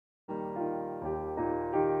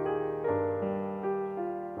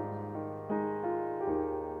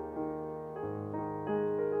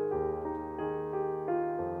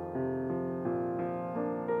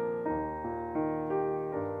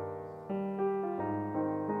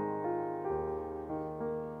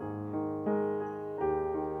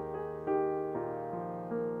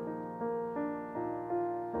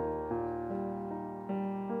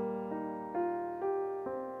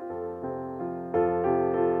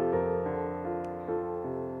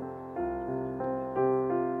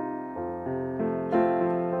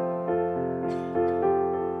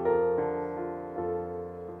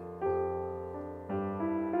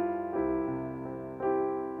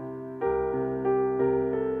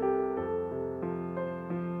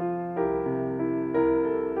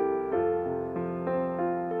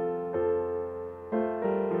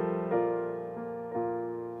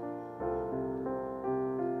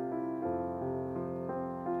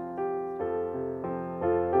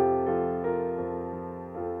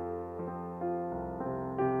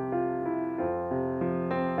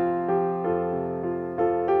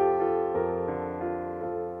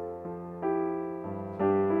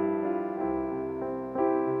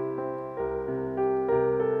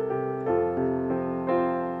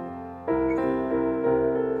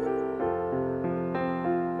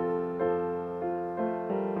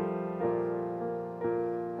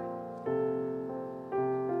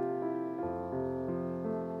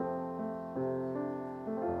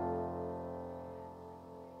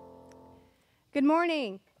Good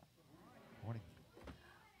morning. Morning.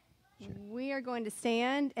 We are going to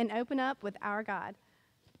stand and open up with our God.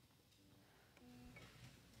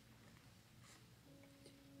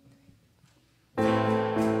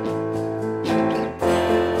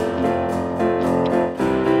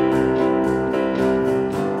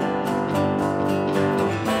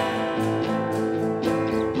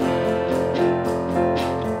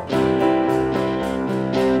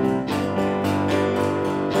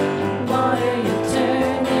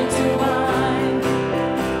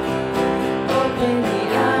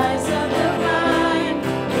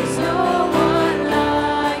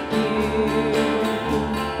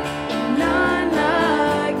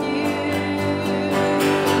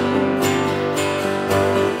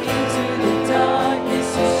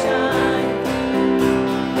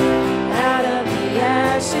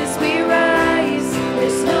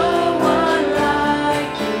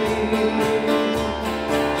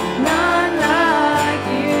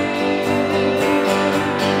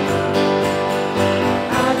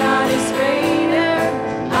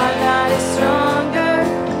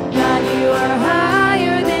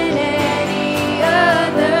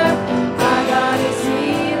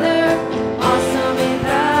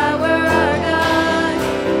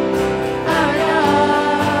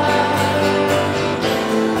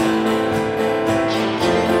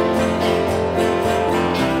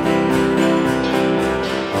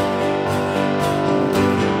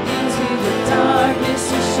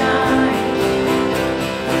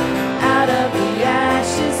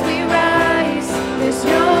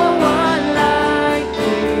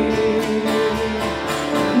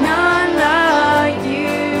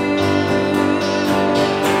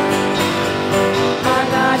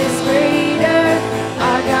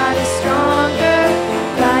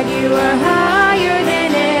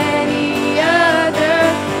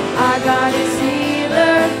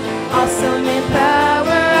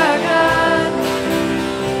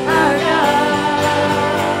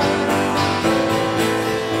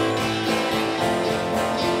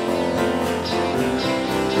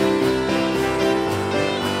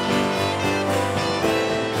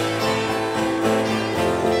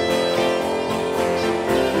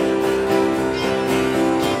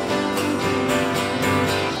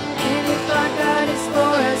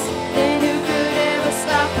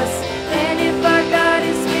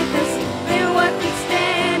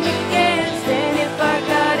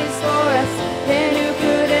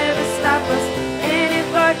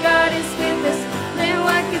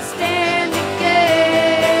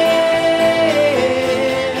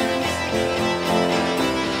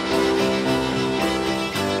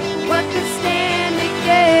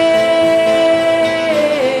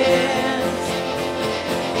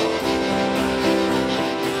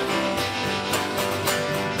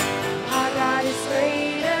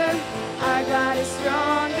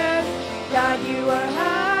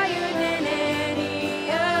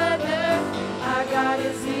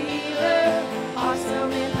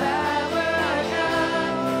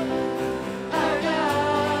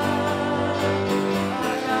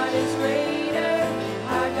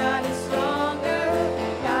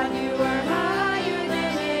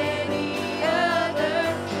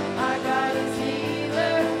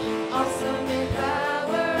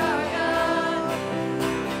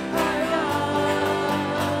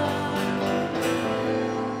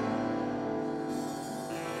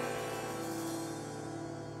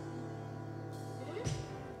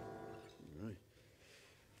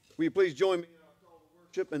 Will you please join me in our call to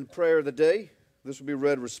worship and prayer of the day? This will be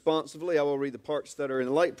read responsively. I will read the parts that are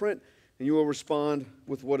in light print, and you will respond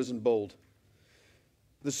with what is in bold.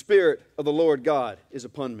 The Spirit of the Lord God is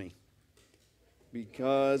upon me,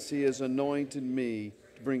 because He has anointed me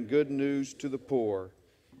to bring good news to the poor.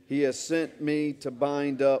 He has sent me to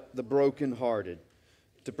bind up the brokenhearted,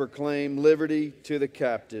 to proclaim liberty to the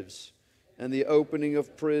captives, and the opening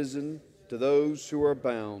of prison to those who are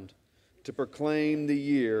bound, to proclaim the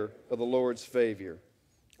year of the Lord's favor.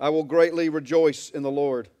 I will greatly rejoice in the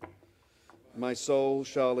Lord. My soul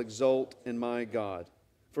shall exult in my God,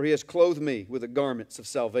 for He has clothed me with the garments of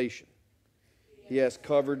salvation. He has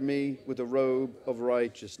covered me with a robe of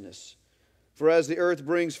righteousness. For as the earth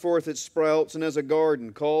brings forth its sprouts, and as a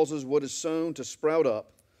garden causes what is sown to sprout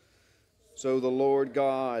up, so the Lord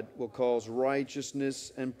God will cause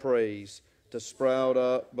righteousness and praise to sprout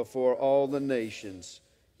up before all the nations,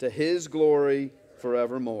 to His glory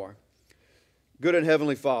forevermore. Good and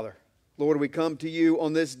Heavenly Father, Lord, we come to you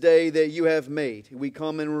on this day that you have made. We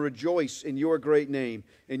come and rejoice in your great name,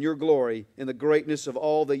 in your glory, in the greatness of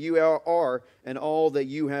all that you are and all that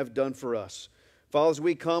you have done for us. Father, as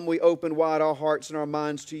we come, we open wide our hearts and our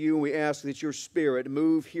minds to you, and we ask that your Spirit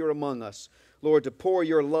move here among us. Lord, to pour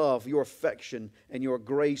your love, your affection, and your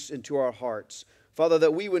grace into our hearts. Father,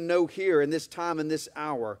 that we would know here in this time and this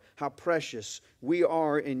hour how precious we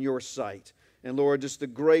are in your sight. And Lord, just the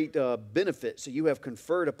great benefits that you have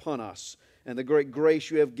conferred upon us and the great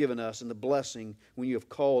grace you have given us and the blessing when you have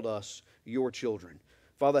called us your children.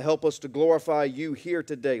 Father, help us to glorify you here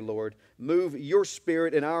today, Lord. Move your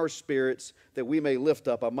spirit in our spirits that we may lift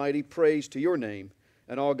up a mighty praise to your name.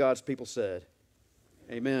 And all God's people said,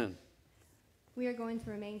 amen. We are going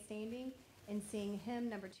to remain standing and sing hymn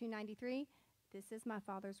number 293, This Is My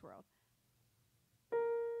Father's World.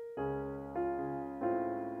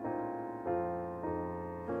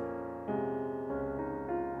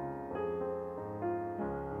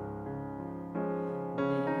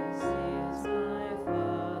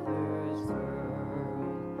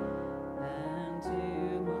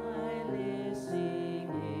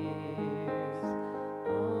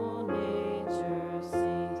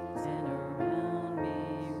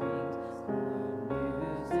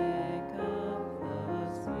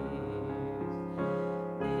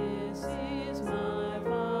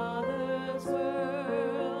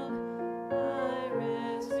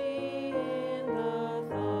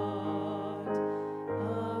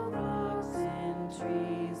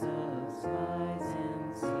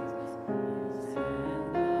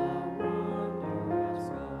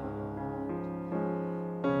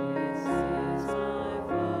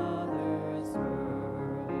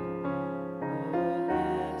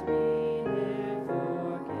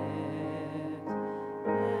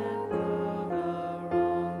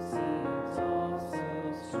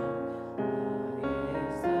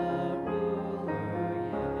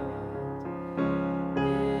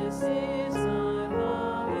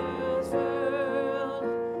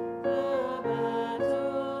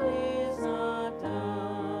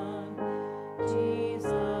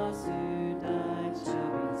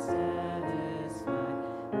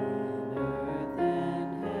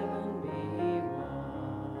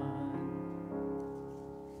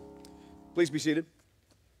 Please be seated.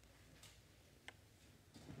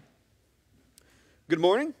 Good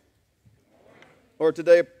morning. Or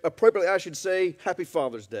today, appropriately, I should say, Happy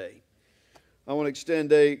Father's Day. I want to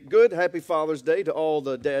extend a good Happy Father's Day to all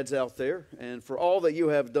the dads out there and for all that you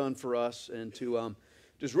have done for us and to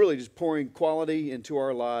just pouring quality into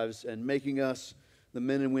our lives and making us the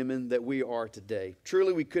men and women that we are today.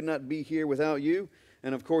 Truly, we could not be here without you.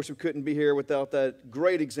 And of course, we couldn't be here without that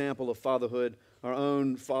great example of fatherhood, our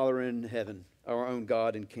own Father in heaven, our own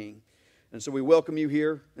God and King. And so we welcome you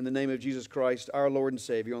here in the name of Jesus Christ, our Lord and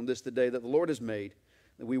Savior, on this the day that the Lord has made,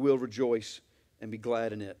 that we will rejoice and be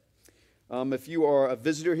glad in it. If you are a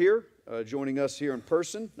visitor here, joining us here in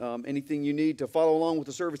person, anything you need to follow along with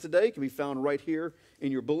the service today can be found right here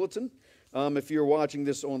in your bulletin. If you're watching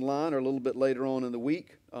this online or a little bit later on in the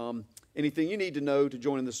week, anything you need to know to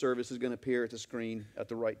join in the service is going to appear at the screen at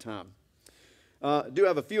the right time. Do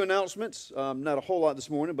have a few announcements, not a whole lot this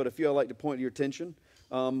morning, but a few I'd like to point to your attention.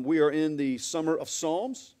 We are in the Summer of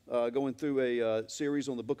Psalms, going through a series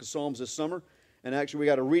on the book of Psalms this summer. And actually, we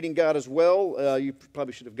got a reading guide as well. You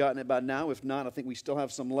probably should have gotten it by now. If not, I think we still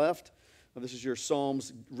have some left. This is your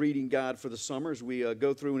Psalms reading guide for the summer as we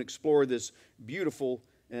go through and explore this beautiful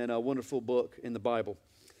and wonderful book in the Bible.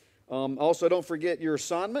 Also, don't forget your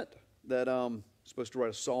assignment that you're supposed to write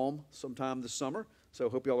a psalm sometime this summer. So I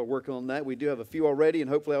hope y'all are working on that. We do have a few already, and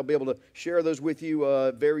hopefully I'll be able to share those with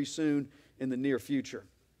you very soon in the near future.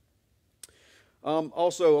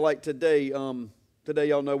 Also, like today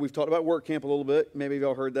y'all know we've talked about work camp a little bit. Maybe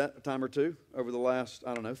y'all heard that a time or two over the last,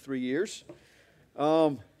 3 years.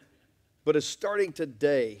 But it's starting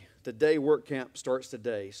today. Today, work camp starts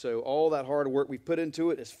today. So all that hard work we've put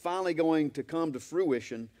into it is finally going to come to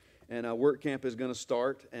fruition, and work camp is going to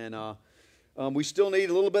start. And we still need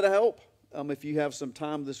a little bit of help. If you have some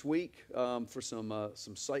time this week for some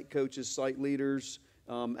site coaches, site leaders,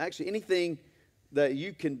 actually anything that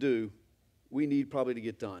you can do, we need probably to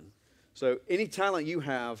get done. So any talent you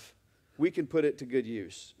have, we can put it to good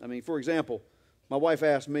use. I mean, for example, my wife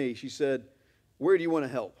asked me, she said, where do you want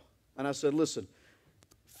to help? And I said, listen,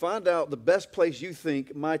 find out the best place you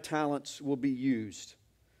think my talents will be used.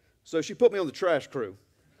 So she put me on the trash crew.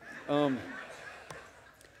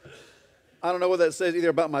 I don't know what that says either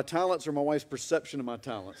about my talents or my wife's perception of my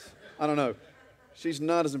talents. I don't know. She's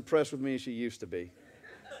not as impressed with me as she used to be.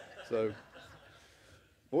 So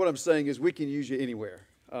what I'm saying is we can use you anywhere.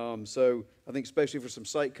 So I think especially for some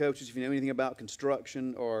site coaches, if you know anything about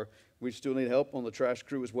construction, or we still need help on the trash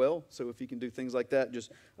crew as well. So if you can do things like that,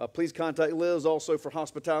 just please contact Liz. Also for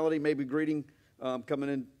hospitality, maybe greeting coming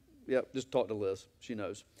in. Yeah, just talk to Liz. She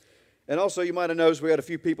knows. And also you might have noticed we had a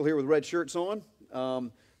few people here with red shirts on.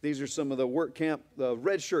 These are some of the work camp, the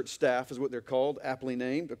red shirt staff is what they're called, aptly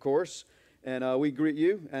named, of course. And we greet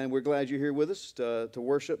you, and we're glad you're here with us to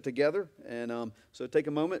worship together. And so take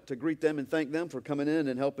a moment to greet them and thank them for coming in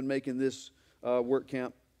and helping making this work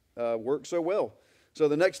camp work so well. So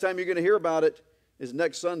the next time you're going to hear about it is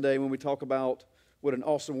next Sunday when we talk about what an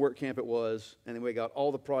awesome work camp it was, and then we got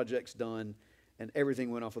all the projects done, and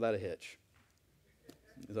everything went off without a hitch.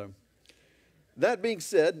 So, that being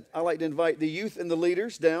said, I'd like to invite the youth and the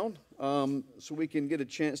leaders down so we can get a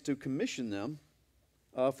chance to commission them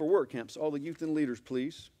for work camps. All the youth and leaders,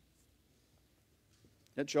 please.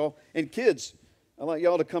 That's y'all. And kids, I'd like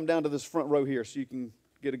y'all to come down to this front row here so you can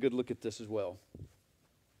get a good look at this as well.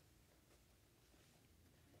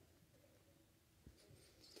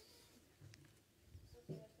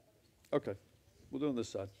 Okay, we'll do it on this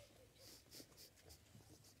side.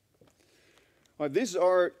 All right, these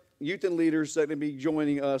are youth and leaders that are going to be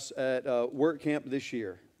joining us at work camp this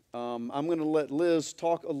year. I'm going to let Liz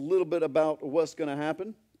talk a little bit about what's going to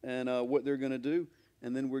happen and what they're going to do,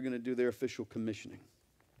 and then we're going to do their official commissioning.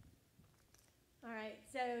 All right,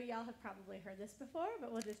 so y'all have probably heard this before,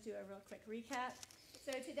 but we'll just do a real quick recap.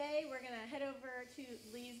 So today we're going to head over to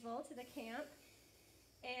Leesville to the camp,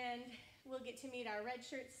 and we'll get to meet our red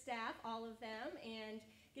shirt staff, all of them, and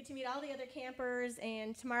get to meet all the other campers.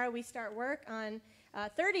 And tomorrow we start work on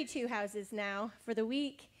 32 houses now for the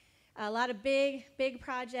week. A lot of big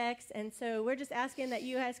projects. And so we're just asking that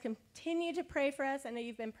you guys continue to pray for us. I know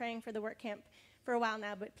you've been praying for the work camp for a while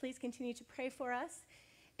now, but please continue to pray for us.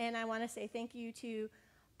 And I want to say thank you to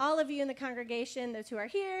all of you in the congregation, those who are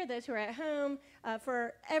here, those who are at home,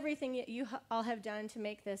 for everything that you all have done to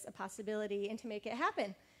make this a possibility and to make it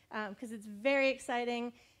happen. Because it's very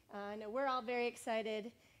exciting. I know we're all very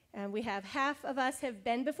excited. We have half of us have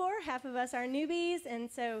been before, half of us are newbies,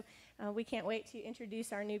 and so we can't wait to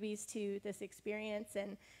introduce our newbies to this experience,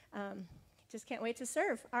 and just can't wait to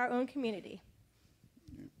serve our own community.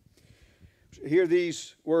 Hear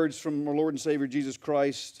these words from our Lord and Savior Jesus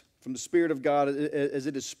Christ, from the Spirit of God as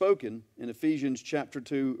it is spoken in Ephesians chapter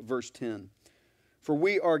 2, verse 10. For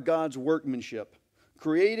we are God's workmanship,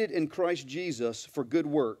 created in Christ Jesus for good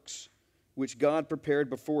works, which God prepared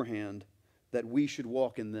beforehand that we should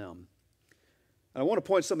walk in them. And I want to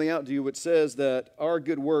point something out to you which says that our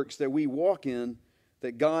good works that we walk in,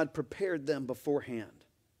 that God prepared them beforehand.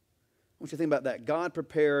 I want you to think about that. God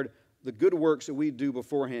prepared the good works that we do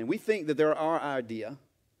beforehand. We think that they're our idea,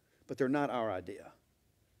 but they're not our idea.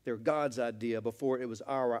 They're God's idea before it was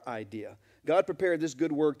our idea. God prepared this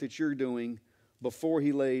good work that you're doing before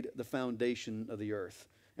He laid the foundation of the earth.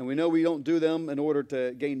 And we know we don't do them in order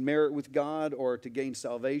to gain merit with God or to gain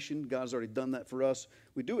salvation. God's already done that for us.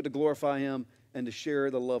 We do it to glorify Him and to share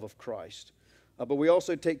the love of Christ. But we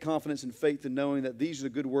also take confidence and faith in knowing that these are the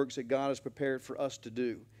good works that God has prepared for us to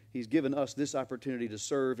do. He's given us this opportunity to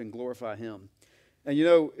serve and glorify Him. And you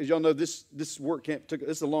know, as y'all know, this work camp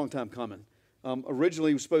this is a long time coming.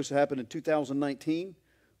 Originally, it was supposed to happen in 2019,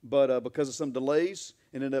 but because of some delays,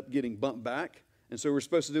 it ended up getting bumped back. And so we're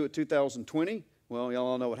supposed to do it 2020. Well, y'all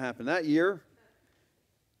all know what happened that year.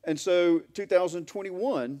 And so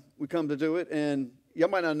 2021, we come to do it. And y'all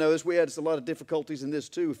might not know this. We had a lot of difficulties in this,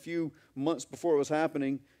 too. A few months before it was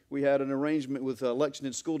happening, we had an arrangement with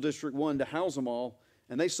Lexington School District 1 to house them all.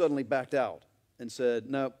 And they suddenly backed out and said,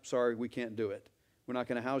 no, sorry, we can't do it. We're not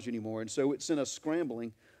going to house you anymore. And so it sent us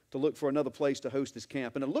scrambling to look for another place to host this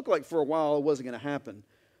camp. And it looked like for a while it wasn't going to happen.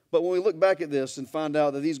 But when we look back at this and find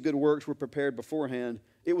out that these good works were prepared beforehand,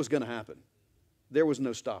 it was going to happen. There was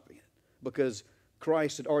no stopping it because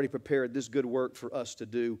Christ had already prepared this good work for us to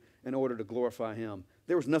do in order to glorify Him.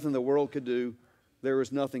 There was nothing the world could do. There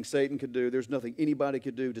was nothing Satan could do. There's nothing anybody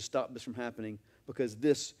could do to stop this from happening because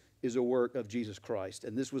this is a work of Jesus Christ,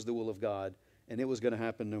 and this was the will of God, and it was going to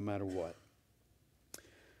happen no matter what.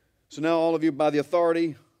 So now all of you, by the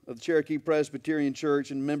authority of the Cherokee Presbyterian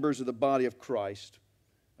Church and members of the body of Christ,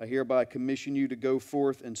 I hereby commission you to go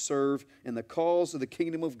forth and serve in the cause of the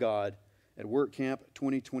kingdom of God at Work Camp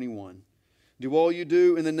 2021. Do all you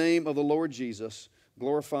do in the name of the Lord Jesus,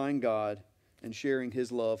 glorifying God and sharing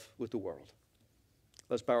His love with the world.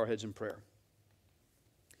 Let's bow our heads in prayer.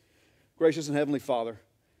 Gracious and Heavenly Father,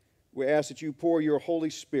 we ask that you pour your Holy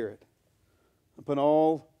Spirit upon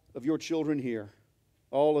all of your children here,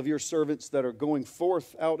 all of your servants that are going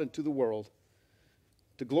forth out into the world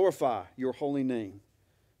to glorify your holy name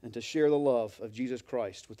and to share the love of Jesus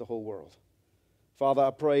Christ with the whole world. Father,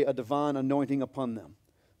 I pray a divine anointing upon them.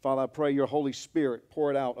 Father, I pray your Holy Spirit pour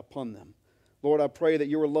it out upon them. Lord, I pray that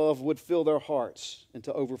your love would fill their hearts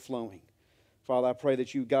into overflowing. Father, I pray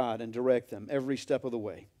that you guide and direct them every step of the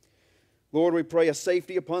way. Lord, we pray a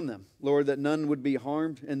safety upon them. Lord, that none would be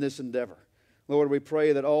harmed in this endeavor. Lord, we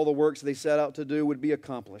pray that all the works they set out to do would be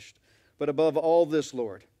accomplished. But above all this,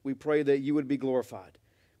 Lord, we pray that you would be glorified.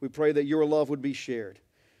 We pray that your love would be shared.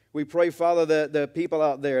 We pray, Father, that the people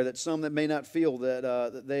out there, that some that may not feel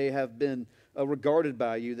that they have been regarded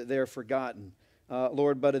by you, that they are forgotten,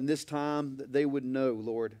 Lord, but in this time that they would know,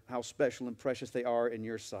 Lord, how special and precious they are in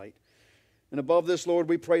your sight. And above this, Lord,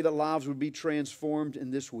 we pray that lives would be transformed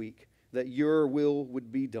in this week, that your will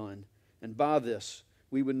would be done. And by this,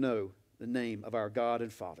 we would know the name of our God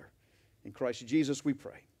and Father. In Christ Jesus we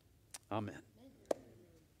pray. Amen.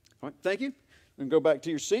 All right, thank you. And go back to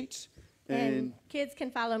your seats. And kids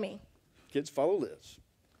can follow me. Kids follow Liz.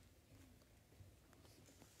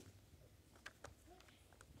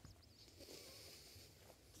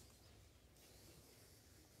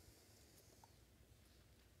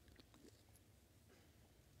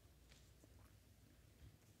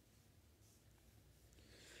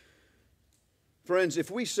 Friends,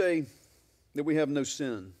 if we say that we have no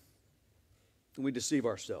sin, then we deceive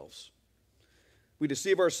ourselves. We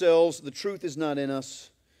deceive ourselves, the truth is not in us,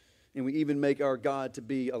 and we even make our God to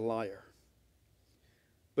be a liar.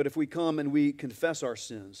 But if we come and we confess our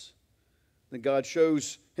sins, then God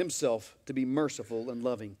shows himself to be merciful and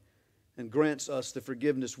loving and grants us the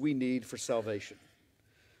forgiveness we need for salvation.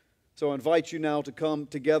 So I invite you now to come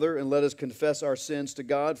together and let us confess our sins to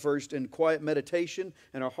God, first in quiet meditation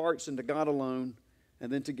and our hearts into God alone,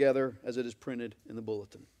 and then together as it is printed in the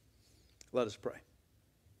bulletin. Let us pray.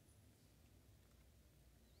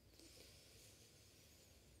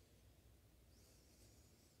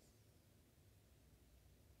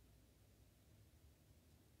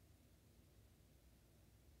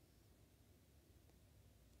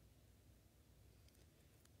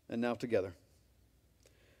 And now together.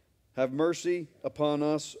 Have mercy upon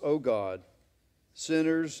us, O God,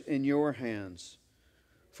 sinners in your hands.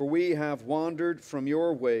 For we have wandered from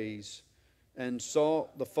your ways and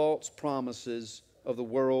sought the false promises of the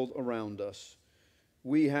world around us.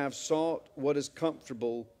 We have sought what is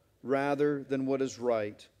comfortable rather than what is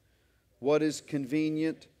right, what is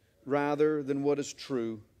convenient rather than what is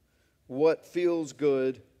true, what feels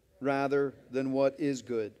good rather than what is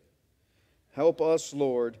good. Help us,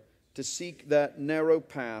 Lord, to seek that narrow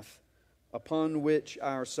path upon which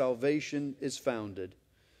our salvation is founded.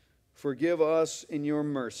 Forgive us in your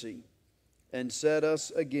mercy and set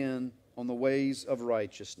us again on the ways of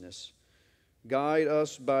righteousness. Guide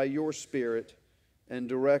us by your Spirit and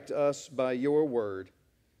direct us by your word.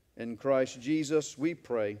 In Christ Jesus we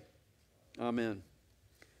pray. Amen.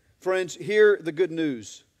 Friends, hear the good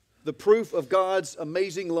news. The proof of God's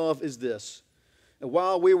amazing love is this: and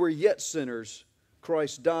while we were yet sinners,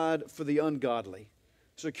 Christ died for the ungodly,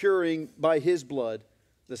 securing by his blood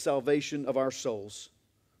the salvation of our souls.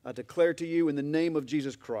 I declare to you in the name of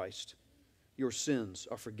Jesus Christ, your sins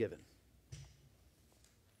are forgiven.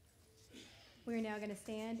 We are now going to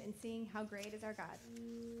stand and sing How Great Is Our God.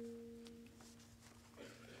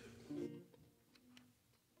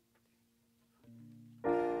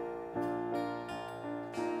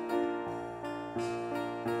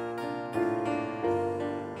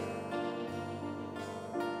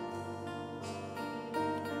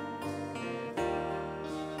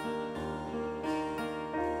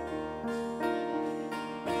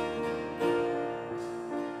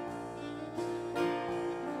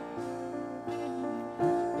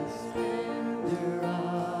 Splendor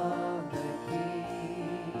of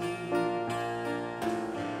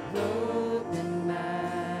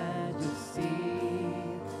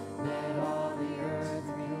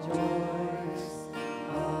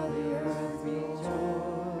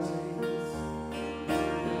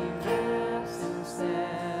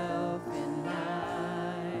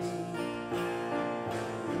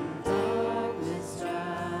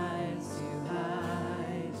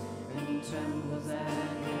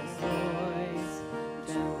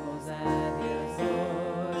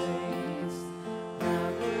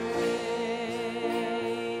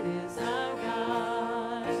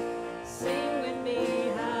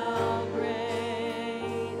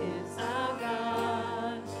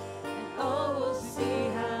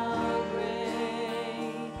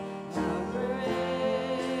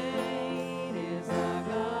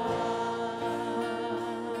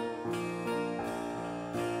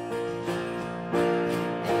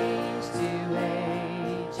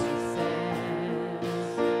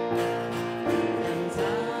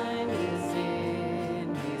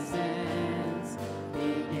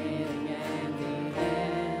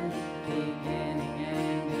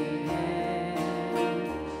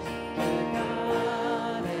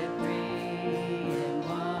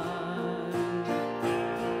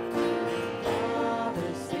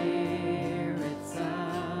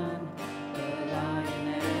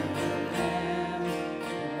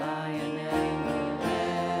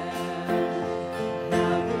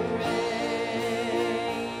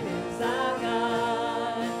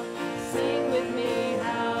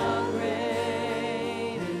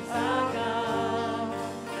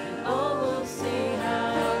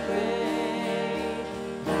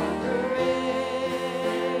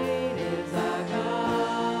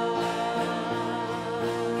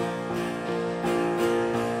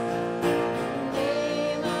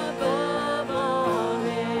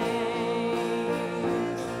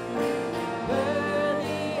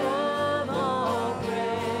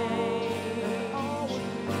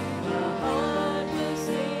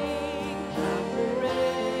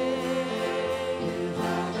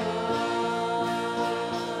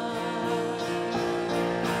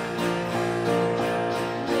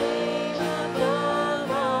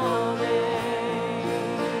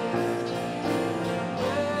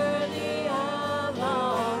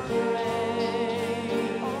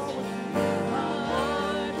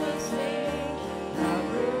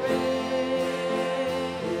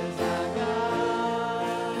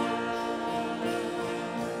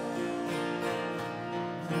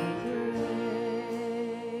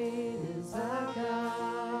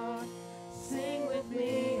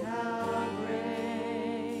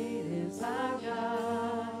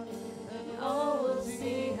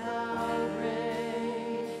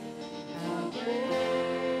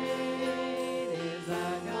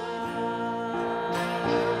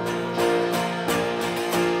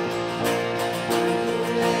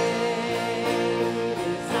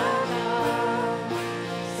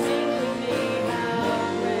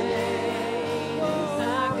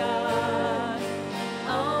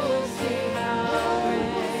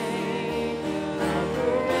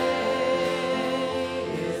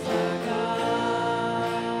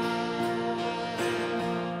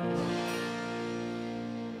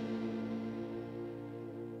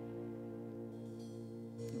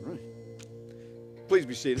Please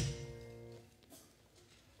be seated.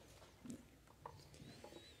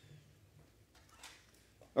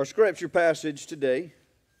 Our scripture passage today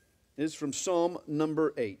is from Psalm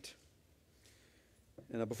number 8.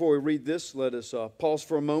 And before we read this, let us pause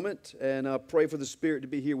for a moment and pray for the Spirit to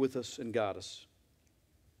be here with us and guide us.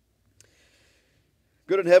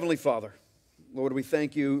 Good and Heavenly Father, Lord, we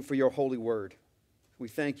thank you for your holy word. We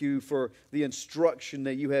thank you for the instruction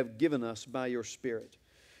that you have given us by your Spirit.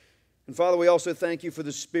 And Father, we also thank you for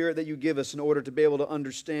the Spirit that you give us in order to be able to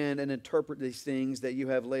understand and interpret these things that you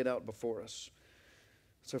have laid out before us.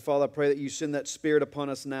 So, Father, I pray that you send that Spirit upon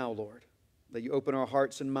us now, Lord, that you open our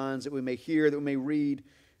hearts and minds that we may hear, that we may read,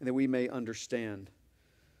 and that we may understand.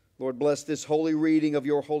 Lord, bless this holy reading of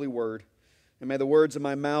your holy word, and may the words of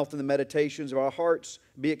my mouth and the meditations of our hearts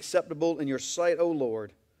be acceptable in your sight, O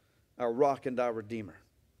Lord, our rock and our redeemer.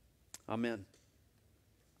 Amen.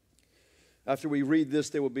 After we read this,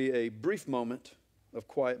 there will be a brief moment of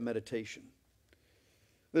quiet meditation.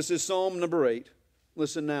 This is Psalm number 8.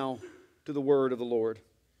 Listen now to the word of the Lord.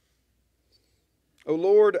 O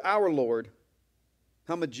Lord, our Lord,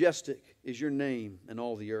 how majestic is your name in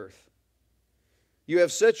all the earth. You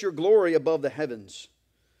have set your glory above the heavens.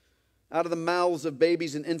 Out of the mouths of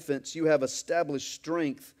babies and infants you have established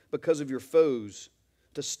strength because of your foes,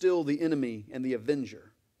 to still the enemy and the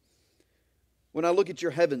avenger. When I look at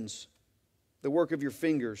your heavens, the work of your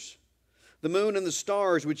fingers, the moon and the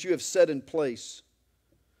stars which you have set in place,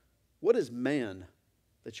 what is man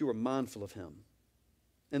that you are mindful of him,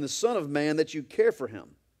 and the Son of Man that you care for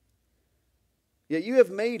him? Yet you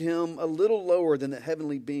have made him a little lower than the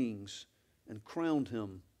heavenly beings and crowned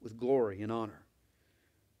him with glory and honor.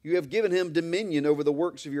 You have given him dominion over the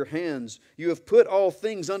works of your hands. You have put all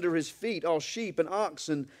things under his feet, all sheep and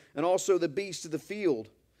oxen, and also the beasts of the field,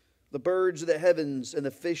 the birds of the heavens and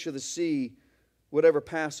the fish of the sea, whatever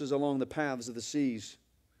passes along the paths of the seas.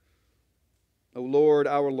 O Lord,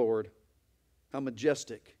 our Lord, how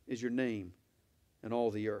majestic is your name in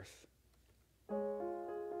all the earth.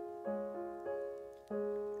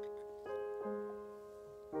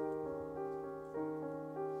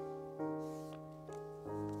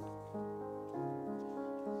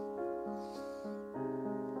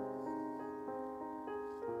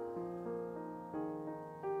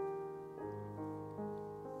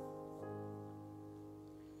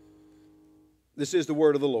 This is the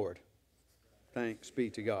word of the Lord. Thanks be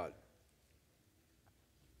to God.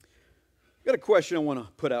 I've got a question I want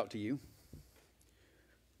to put out to you.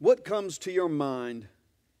 What comes to your mind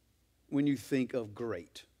when you think of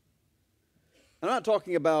great? I'm not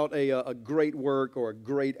talking about a great work or a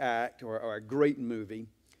great act or a great movie,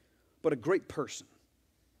 but a great person.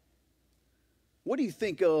 What do you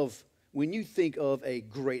think of when you think of a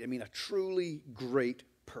truly great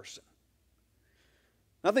person?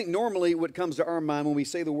 I think normally what comes to our mind when we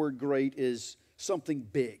say the word great is something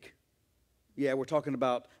big. Yeah, we're talking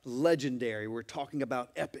about legendary. We're talking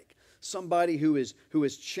about epic. Somebody who has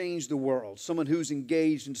changed the world. Someone who's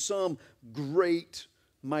engaged in some great,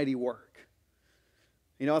 mighty work.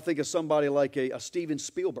 You know, I think of somebody like a Steven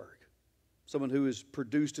Spielberg. Someone who has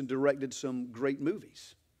produced and directed some great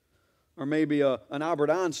movies. Or maybe an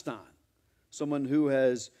Albert Einstein. Someone who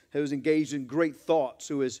has engaged in great thoughts,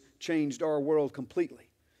 who has changed our world completely.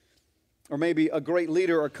 Or maybe a great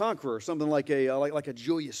leader or conqueror, something like a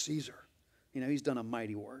Julius Caesar. You know, he's done a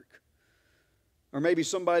mighty work. Or maybe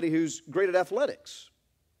somebody who's great at athletics.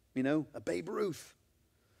 You know, a Babe Ruth.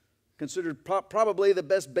 Considered probably the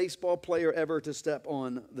best baseball player ever to step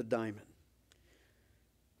on the diamond.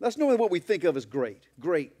 That's normally what we think of as great.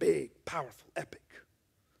 Great, big, powerful, epic,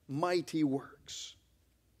 mighty works.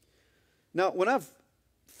 Now, when I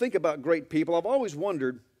think about great people, I've always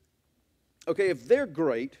wondered, okay, if they're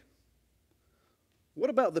great, what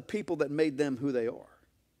about the people that made them who they are?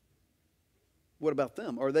 What about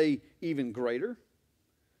them? Are they even greater?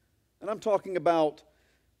 And I'm talking about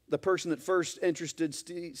the person that first interested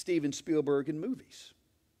Steven Spielberg in movies,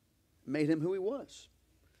 made him who he was.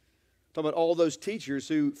 I'm talking about all those teachers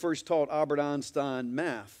who first taught Albert Einstein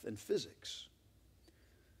math and physics.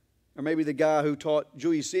 Or maybe the guy who taught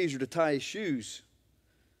Julius Caesar to tie his shoes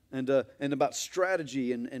and about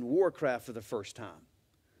strategy and warcraft for the first time.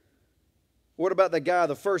 What about the guy,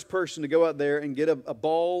 the first person to go out there and get a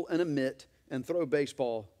ball and a mitt and throw a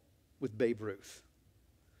baseball with Babe Ruth?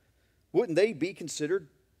 Wouldn't they be considered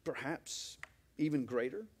perhaps even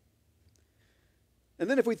greater? And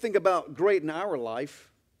then if we think about great in our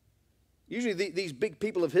life, usually these big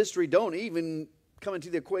people of history don't even come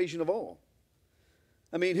into the equation of all.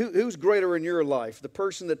 I mean, who's greater in your life? The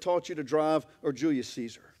person that taught you to drive or Julius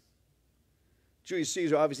Caesar? Julius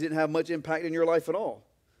Caesar obviously didn't have much impact in your life at all.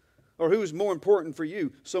 Or who's more important for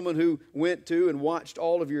you? Someone who went to and watched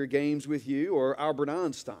all of your games with you, or Albert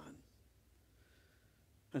Einstein?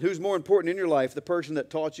 And who's more important in your life? The person that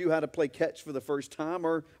taught you how to play catch for the first time,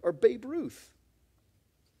 or Babe Ruth?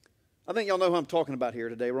 I think y'all know who I'm talking about here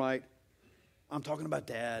today, right? I'm talking about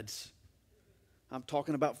dads. I'm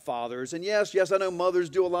talking about fathers. And yes, I know mothers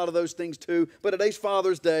do a lot of those things too, but today's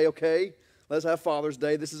Father's Day, okay? Let's have Father's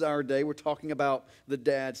Day. This is our day. We're talking about the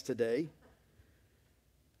dads today.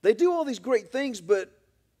 They do all these great things, but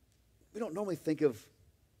we don't normally think of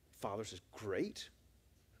fathers as great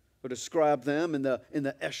or describe them in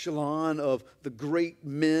the echelon of the great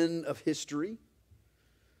men of history.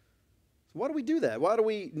 So why do we do that? Why do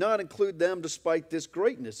we not include them despite this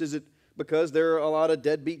greatness? Is it because there are a lot of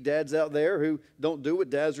deadbeat dads out there who don't do what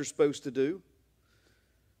dads are supposed to do?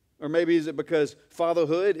 Or maybe is it because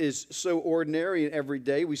fatherhood is so ordinary and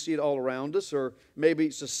everyday, we see it all around us? Or maybe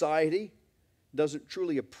society doesn't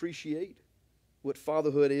truly appreciate what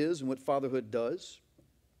fatherhood is and what fatherhood does?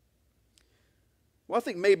 Well, I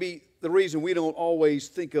think maybe the reason we don't always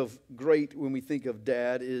think of great when we think of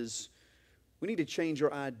dad is we need to change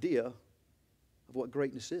our idea of what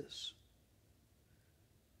greatness is.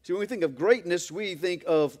 See, when we think of greatness, we think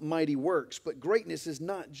of mighty works, but greatness is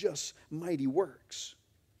not just mighty works.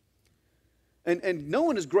 And no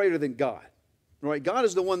one is greater than God, right? God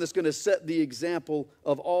is the one that's going to set the example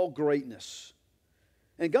of all greatness.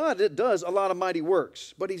 And God does a lot of mighty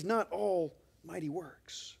works, but He's not all mighty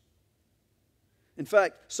works. In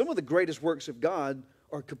fact, some of the greatest works of God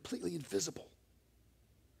are completely invisible.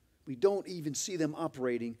 We don't even see them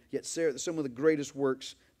operating, yet some of the greatest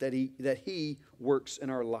works that He works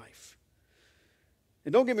in our life.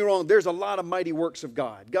 And don't get me wrong, there's a lot of mighty works of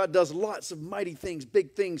God. God does lots of mighty things,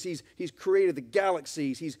 big things. He's created the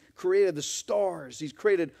galaxies. He's created the stars. He's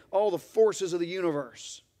created all the forces of the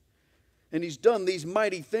universe. And He's done these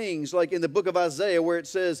mighty things, like in the book of Isaiah where it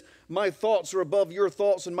says, "My thoughts are above your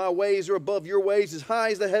thoughts and my ways are above your ways. As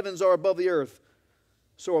high as the heavens are above the earth,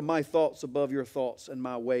 so are my thoughts above your thoughts and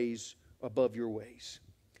my ways above your ways."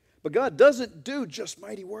 But God doesn't do just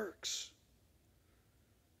mighty works.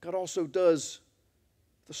 God also does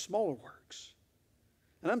the smaller works.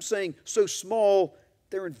 And I'm saying so small,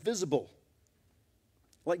 they're invisible.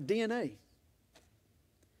 Like DNA.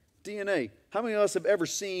 DNA. How many of us have ever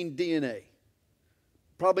seen DNA?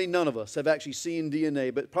 Probably none of us have actually seen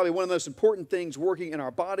DNA, but probably one of the most important things working in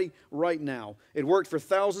our body right now. It worked for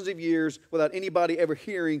thousands of years without anybody ever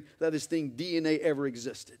hearing that this thing DNA ever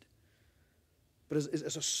existed. But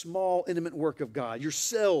it's a small, intimate work of God. Your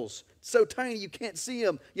cells, so tiny you can't see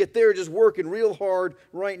them, yet they're just working real hard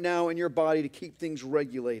right now in your body to keep things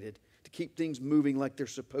regulated, to keep things moving like they're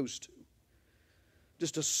supposed to.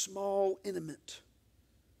 Just a small, intimate,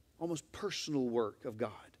 almost personal work of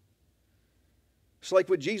God. It's like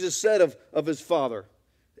what Jesus said of His Father.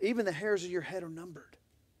 Even the hairs of your head are numbered.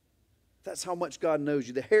 That's how much God knows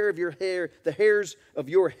you. The hairs of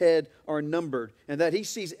your head are numbered, and that He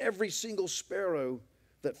sees every single sparrow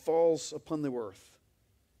that falls upon the earth.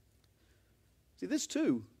 See, this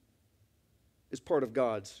too is part of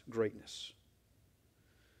God's greatness.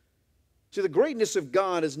 See, the greatness of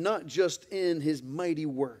God is not just in His mighty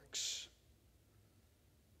works,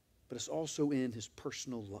 but it's also in His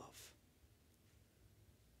personal love.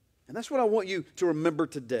 And that's what I want you to remember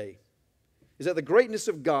today. Is that the greatness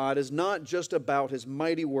of God is not just about His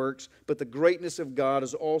mighty works, but the greatness of God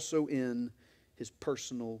is also in His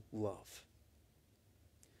personal love.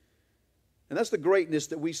 And that's the greatness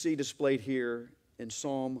that we see displayed here in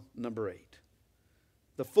Psalm number 8.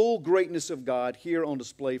 The full greatness of God here on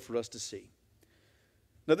display for us to see.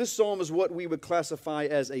 Now this psalm is what we would classify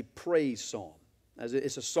as a praise psalm. As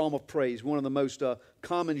it's a psalm of praise, one of the most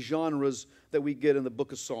common genres that we get in the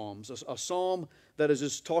book of Psalms. A psalm that is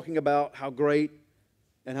just talking about how great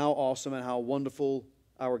and how awesome and how wonderful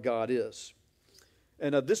our God is.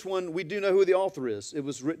 And this one, we do know who the author is. It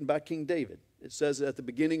was written by King David. It says at the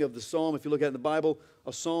beginning of the psalm, if you look at it in the Bible,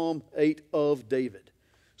 a Psalm 8 of David.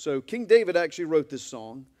 So King David actually wrote this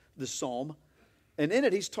psalm, and in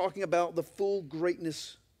it he's talking about the full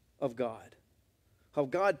greatness of God. How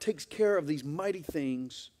God takes care of these mighty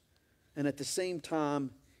things, and at the same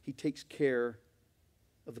time, He takes care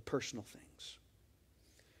of the personal things.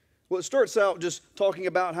 Well, it starts out just talking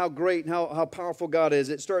about how great and how powerful God is.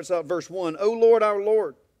 It starts out verse 1, "O Lord, our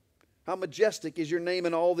Lord, how majestic is your name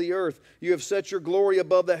in all the earth. You have set your glory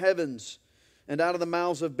above the heavens, and out of the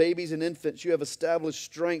mouths of babies and infants you have established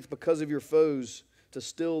strength because of your foes to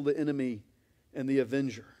still the enemy and the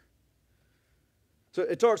avenger." So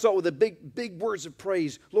it talks out with the big words of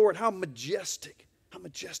praise. Lord, how majestic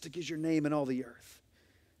is your name in all the earth.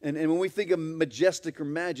 And when we think of majestic or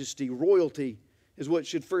majesty, royalty is what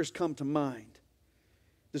should first come to mind.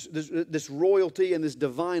 This royalty and this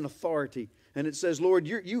divine authority. And it says, Lord,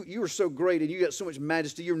 you are so great and you got so much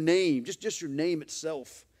majesty. Your name, just your name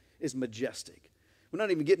itself is majestic. We're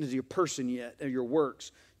not even getting into your person yet or your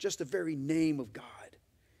works. Just the very name of God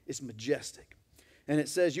is majestic. And it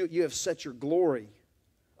says you have set your glory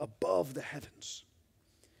above the heavens.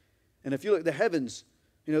 And if you look at the heavens,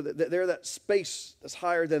 you know, they're that space that's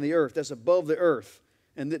higher than the earth, that's above the earth.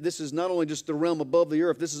 And this is not only just the realm above the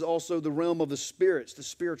earth, this is also the realm of the spirits, the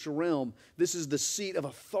spiritual realm. This is the seat of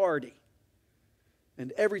authority.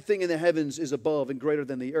 And everything in the heavens is above and greater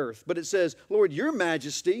than the earth. But it says, Lord, your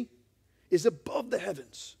majesty is above the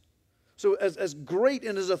heavens. So as great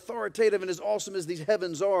and as authoritative and as awesome as these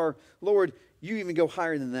heavens are, Lord, you even go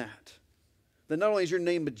higher than that. That not only is your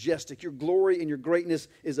name majestic, your glory and your greatness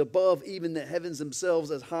is above even the heavens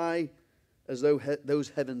themselves, as high as those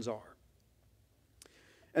heavens are.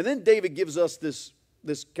 And then David gives us this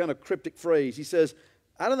kind of cryptic phrase. He says,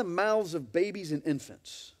 out of the mouths of babies and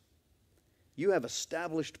infants, you have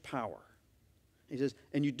established power. He says,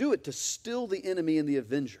 and you do it to still the enemy and the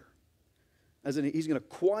avenger. As in, he's going to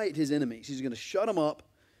quiet his enemies. He's going to shut them up.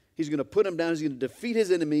 He's going to put them down. He's going to defeat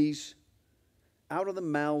his enemies out of the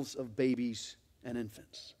mouths of babies and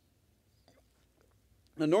infants.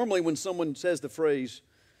 Now, normally when someone says the phrase,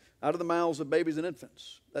 out of the mouths of babies and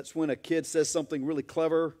infants, that's when a kid says something really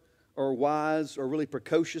clever or wise or really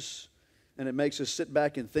precocious, and it makes us sit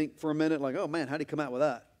back and think for a minute, like, oh man, how did he come out with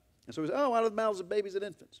that? And so he says, oh, out of the mouths of babies and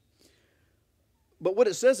infants. But what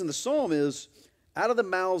it says in the psalm is, out of the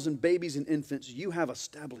mouths of babies and infants, you have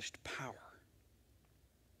established power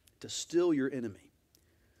to still your enemy.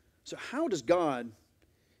 So how does God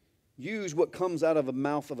use what comes out of the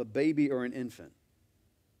mouth of a baby or an infant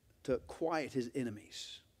to quiet his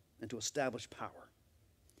enemies and to establish power?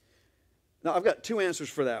 Now, I've got two answers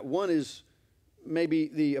for that. One is maybe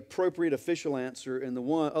the appropriate official answer, and the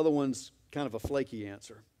other one's kind of a flaky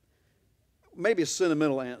answer. Maybe a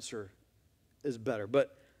sentimental answer is better,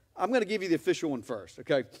 but I'm going to give you the official one first,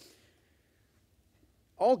 okay?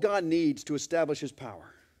 All God needs to establish his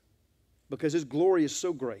power, because his glory is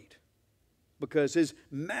so great, because his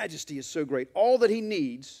majesty is so great, all that he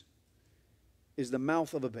needs is the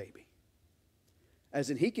mouth of a baby. As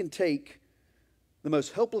in, he can take the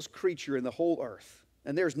most helpless creature in the whole earth,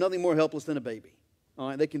 and there's nothing more helpless than a baby. All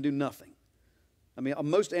right, they can do nothing. I mean,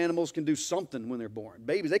 most animals can do something when they're born.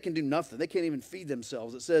 Babies, they can do nothing. They can't even feed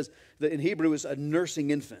themselves. It says that in Hebrew it's a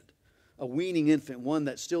nursing infant, a weaning infant, one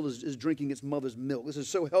that still is drinking its mother's milk. This is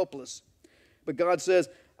so helpless. But God says,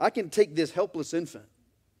 I can take this helpless infant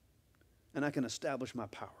and I can establish my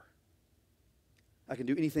power. I can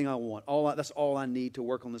do anything I want. That's all I need to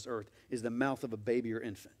work on this earth is the mouth of a baby or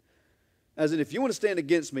infant. As in, if you want to stand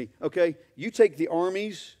against me, okay, you take the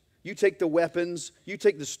armies, you take the weapons, you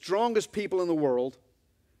take the strongest people in the world,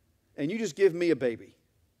 and you just give me a baby.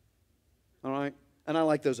 All right? And I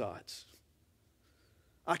like those odds.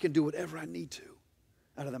 I can do whatever I need to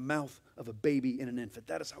out of the mouth of a baby and an infant.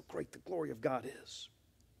 That is how great the glory of God is.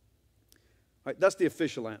 All right, that's the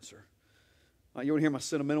official answer. You want to hear my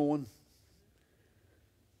sentimental one?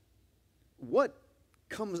 What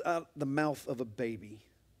comes out the mouth of a baby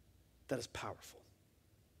that is powerful?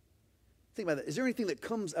 Think about that. Is there anything that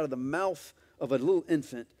comes out of the mouth of a little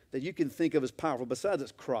infant that you can think of as powerful besides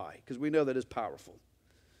its cry? Because we know that is powerful.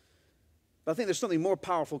 But I think there's something more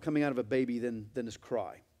powerful coming out of a baby than his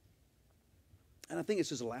cry. And I think it's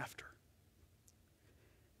his laughter.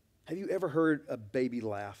 Have you ever heard a baby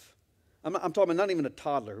laugh? I'm talking about not even a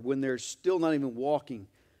toddler, when they're still not even walking.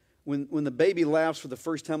 When the baby laughs for the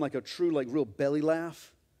first time, like a true, like real belly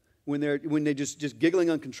laugh, when they're just giggling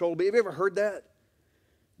uncontrollably. Have you ever heard that?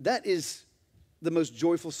 That is the most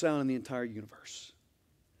joyful sound in the entire universe.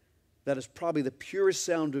 That is probably the purest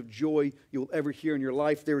sound of joy you'll ever hear in your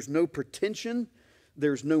life. There's no pretension.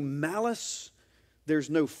 There's no malice. There's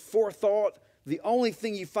no forethought. The only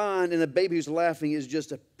thing you find in a baby who's laughing is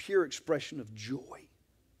just a pure expression of joy.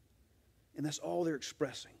 And that's all they're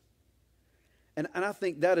expressing. And I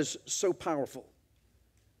think that is so powerful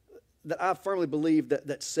that I firmly believe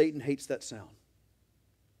that Satan hates that sound.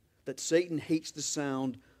 That Satan hates the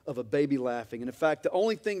sound of a baby laughing. And in fact, the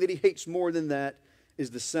only thing that he hates more than that is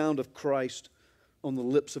the sound of Christ on the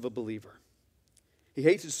lips of a believer. He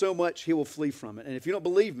hates it so much, he will flee from it. And if you don't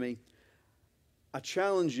believe me, I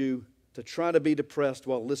challenge you to try to be depressed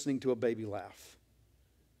while listening to a baby laugh.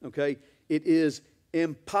 Okay? It is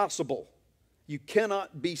impossible. You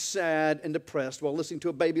cannot be sad and depressed while listening to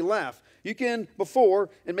a baby laugh. You can before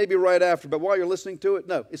and maybe right after, but while you're listening to it,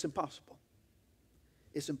 no, it's impossible.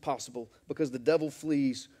 it's impossible because the devil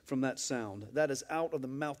flees from that sound. That is out of the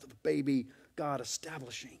mouth of a baby, God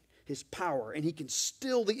establishing his power, and he can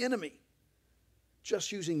still the enemy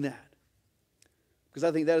just using that. Because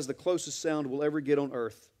I think that is the closest sound we'll ever get on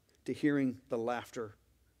earth to hearing the laughter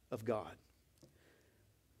of God.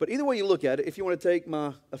 But either way you look at it, if you want to take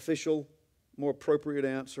my official, more appropriate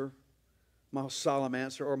answer, my solemn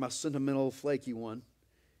answer, or my sentimental, flaky one,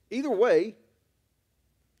 either way,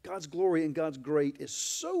 God's glory and God's great is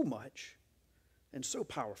so much and so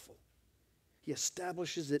powerful. He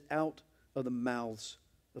establishes it out of the mouths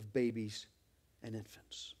of babies and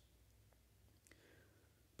infants.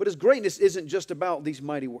 But his greatness isn't just about these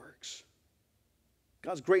mighty works.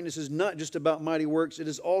 God's greatness is not just about mighty works. It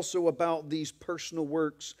is also about these personal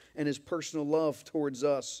works and his personal love towards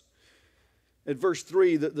us. At verse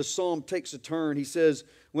 3, the psalm takes a turn. He says,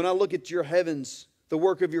 when I look at your heavens, the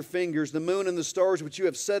work of your fingers, the moon and the stars which you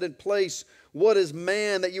have set in place, what is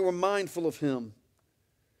man that you are mindful of him?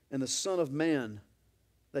 And the Son of Man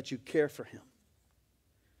that you care for him.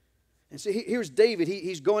 And see, here's David.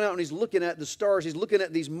 He's going out and he's looking at the stars. He's looking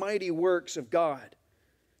at these mighty works of God.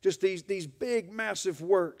 Just these big, massive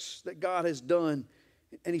works that God has done.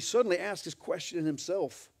 And he suddenly asks this question in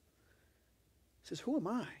himself. He says, who am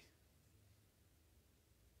I?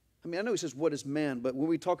 I mean, I know he says, what is man? But when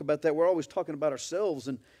we talk about that, we're always talking about ourselves.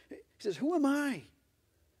 And he says, who am I?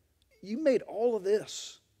 You made all of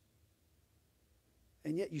this.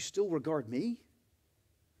 And yet you still regard me?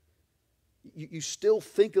 You still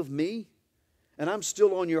think of me? And I'm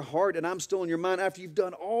still on your heart and I'm still on your mind after you've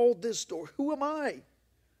done all this story. Who am I?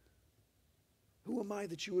 Who am I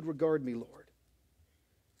that you would regard me, Lord?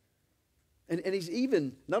 And he's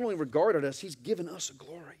even not only regarded us, he's given us a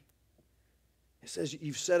glory. It says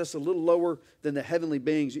you've set us a little lower than the heavenly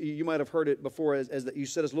beings. You might have heard it before as that you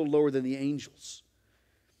set us a little lower than the angels.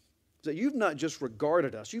 So you've not just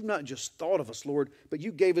regarded us, you've not just thought of us, Lord, but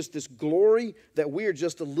you gave us this glory that we are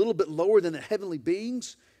just a little bit lower than the heavenly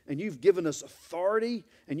beings, and you've given us authority,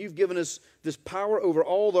 and you've given us this power over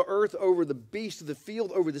all the earth, over the beasts of the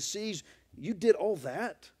field, over the seas. You did all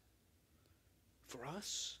that for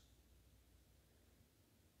us,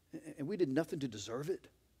 and we did nothing to deserve it.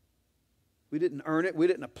 We didn't earn it. We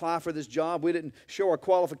didn't apply for this job. We didn't show our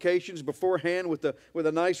qualifications beforehand with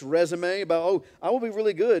a nice resume about, oh, I will be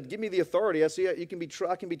really good. Give me the authority. I see I can be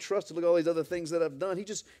trusted. Look at all these other things that I've done. He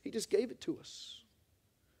just gave it to us.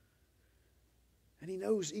 And he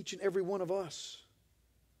knows each and every one of us.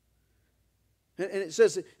 And it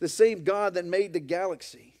says the same God that made the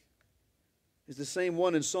galaxy is the same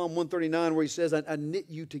one in Psalm 139 where he says, I knit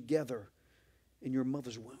you together in your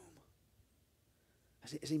mother's womb.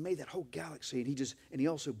 As he made that whole galaxy, and he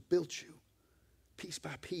also built you piece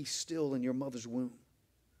by piece still in your mother's womb.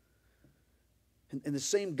 And the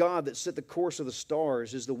same God that set the course of the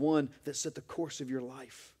stars is the one that set the course of your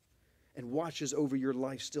life and watches over your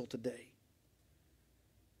life still today.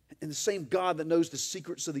 And the same God that knows the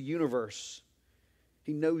secrets of the universe,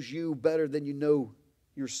 he knows you better than you know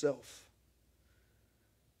yourself.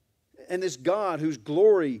 And this God whose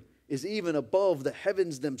glory is even above the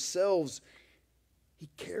heavens themselves, he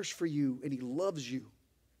cares for you and he loves you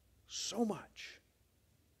so much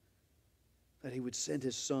that he would send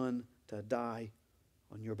his Son to die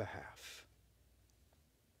on your behalf.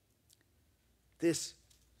 This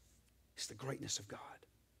is the greatness of God.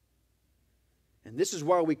 And this is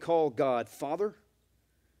why we call God Father,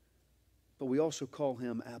 but we also call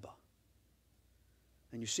him Abba.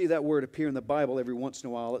 And you see that word appear in the Bible every once in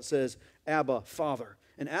a while. It says Abba, Father.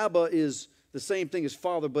 And Abba is the same thing as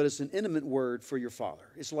father, but it's an intimate word for your father.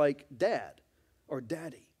 It's like dad or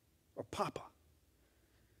daddy or papa.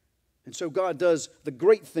 And so God does the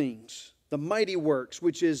great things, the mighty works,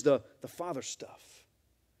 which is the father stuff.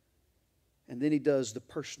 And then he does the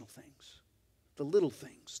personal things, the little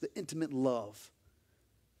things, the intimate love,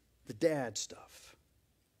 the dad stuff.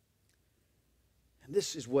 And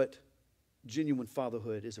this is what genuine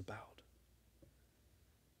fatherhood is about.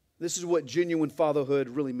 This is what genuine fatherhood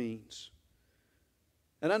really means.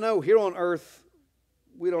 And I know here on earth,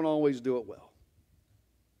 we don't always do it well.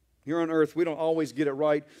 Here on earth, we don't always get it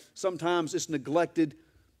right. Sometimes it's neglected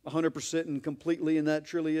 100% and completely, and that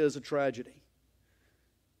truly is a tragedy.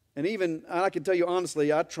 And even, I can tell you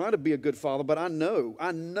honestly, I try to be a good father, but I know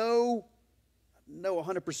 100%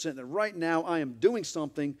 that right now I am doing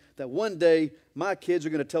something that one day my kids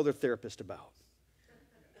are going to tell their therapist about.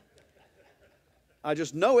 I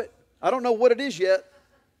just know it. I don't know what it is yet.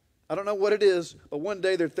 I don't know what it is, but one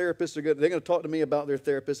day their therapists they're going to talk to me about their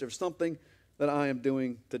therapist. There's something that I am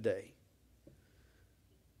doing today.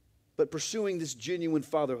 But pursuing this genuine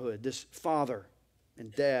fatherhood, this father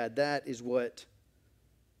and dad, that is what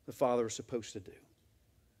the father is supposed to do.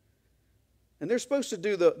 And they're supposed to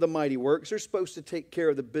do the mighty works. They're supposed to take care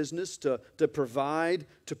of the business, to provide,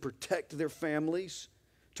 to protect their families,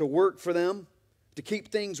 to work for them, to keep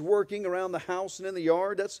things working around the house and in the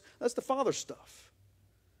yard. That's the father's stuff.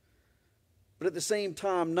 But at the same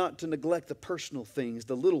time, not to neglect the personal things,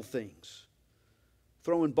 the little things.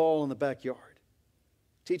 Throwing ball in the backyard,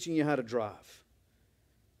 teaching you how to drive,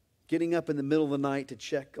 getting up in the middle of the night to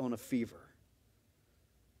check on a fever.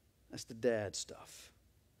 That's the dad stuff.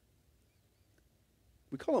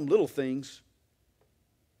 We call them little things,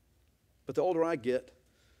 but the older I get,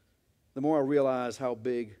 the more I realize how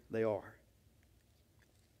big they are.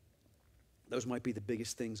 Those might be the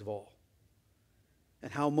biggest things of all.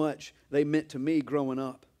 And how much they meant to me growing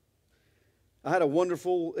up. I had a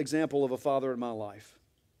wonderful example of a father in my life.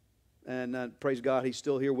 And praise God, he's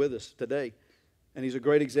still here with us today. And he's a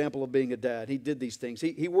great example of being a dad. He did these things.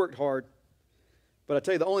 He worked hard. But I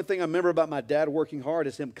tell you, the only thing I remember about my dad working hard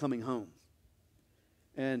is him coming home.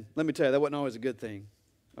 And let me tell you, that wasn't always a good thing,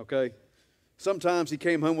 okay? Sometimes he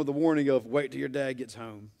came home with a warning of, wait till your dad gets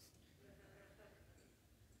home.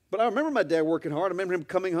 But I remember my dad working hard. I remember him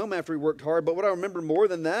coming home after he worked hard. But what I remember more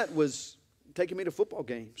than that was taking me to football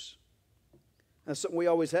games. That's something we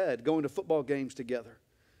always had, going to football games together.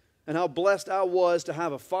 And how blessed I was to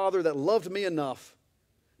have a father that loved me enough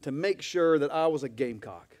to make sure that I was a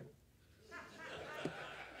Gamecock.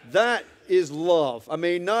 That is love. I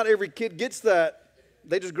mean, not every kid gets that.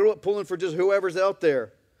 They just grew up pulling for just whoever's out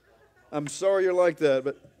there. I'm sorry you're like that,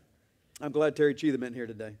 but I'm glad Terry Cheatham isn't here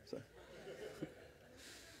today. So.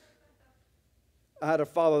 I had a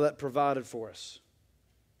father that provided for us.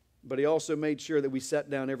 But he also made sure that we sat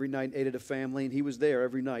down every night and ate at a family, and he was there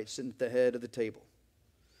every night sitting at the head of the table.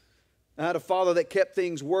 I had a father that kept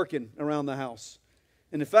things working around the house.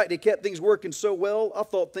 And in fact, he kept things working so well, I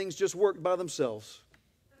thought things just worked by themselves.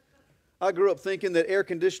 I grew up thinking that air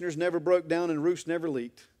conditioners never broke down and roofs never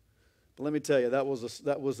leaked. But let me tell you, that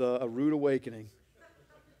was a rude awakening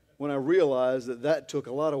when I realized that took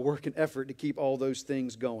a lot of work and effort to keep all those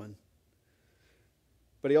things going.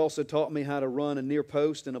 But he also taught me how to run a near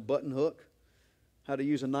post and a button hook, how to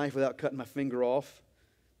use a knife without cutting my finger off,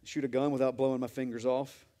 shoot a gun without blowing my fingers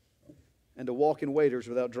off, and to walk in waders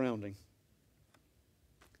without drowning.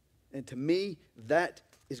 And to me, that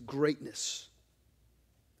is greatness.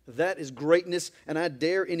 That is greatness, and I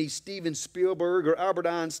dare any Steven Spielberg or Albert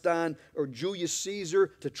Einstein or Julius Caesar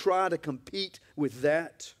to try to compete with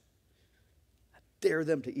that. I dare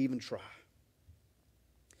them to even try.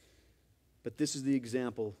 But this is the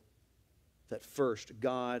example that first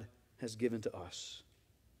God has given to us.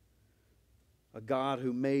 A God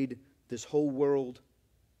who made this whole world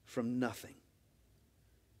from nothing.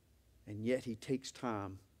 And yet He takes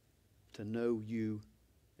time to know you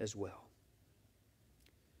as well.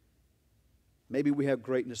 Maybe we have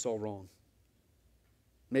greatness all wrong.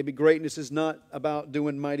 Maybe greatness is not about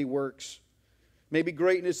doing mighty works. Maybe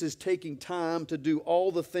greatness is taking time to do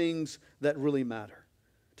all the things that really matter.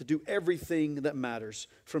 To do everything that matters.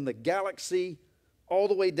 From the galaxy all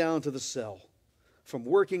the way down to the cell. From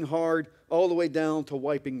working hard all the way down to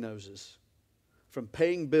wiping noses. From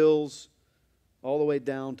paying bills all the way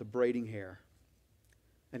down to braiding hair.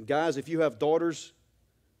 And guys, if you have daughters,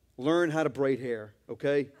 learn how to braid hair,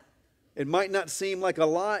 okay? It might not seem like a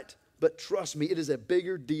lot, but trust me, it is a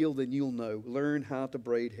bigger deal than you'll know. Learn how to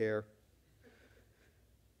braid hair.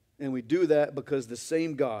 And we do that because the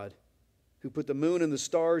same God who put the moon and the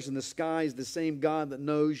stars in the sky is the same God that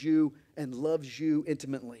knows you and loves you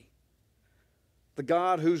intimately. The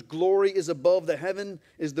God whose glory is above the heaven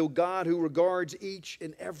is the God who regards each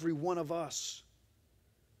and every one of us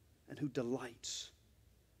and who delights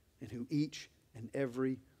in who each and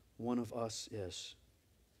every one of us is.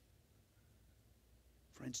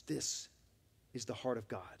 Friends, this is the heart of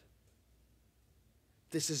God.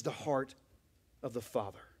 This is the heart of the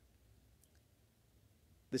Father.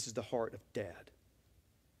 This is the heart of Dad.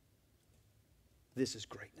 This is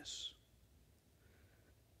greatness.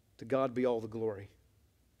 To God be all the glory,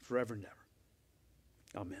 forever and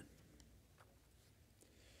ever. Amen.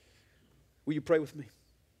 Will you pray with me?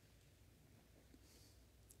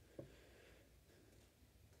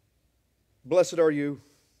 Blessed are you,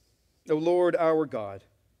 O Lord our God,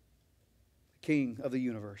 King of the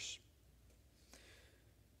universe.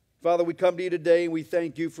 Father, we come to you today and we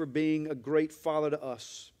thank you for being a great Father to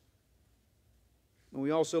us. And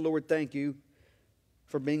we also, Lord, thank you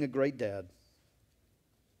for being a great Dad.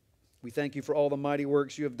 We thank you for all the mighty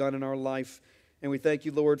works you have done in our life. And we thank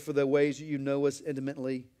you, Lord, for the ways that you know us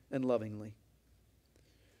intimately and lovingly.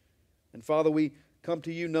 And Father, we come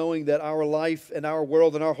to you knowing that our life and our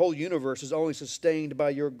world and our whole universe is only sustained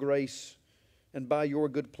by your grace and by your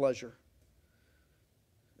good pleasure.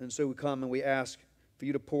 And so we come and we ask for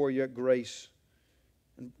you to pour your grace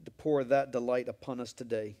and to pour that delight upon us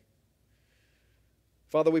today.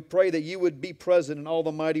 Father, we pray that you would be present in all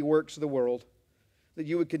the mighty works of the world, that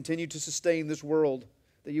you would continue to sustain this world,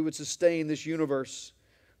 that you would sustain this universe,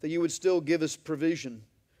 that you would still give us provision,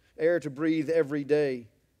 air to breathe every day,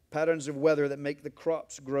 patterns of weather that make the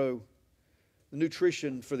crops grow, the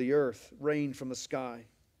nutrition for the earth, rain from the sky.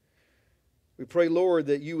 We pray, Lord,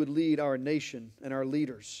 that you would lead our nation and our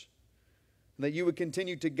leaders, and that you would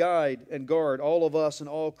continue to guide and guard all of us and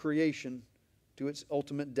all creation to its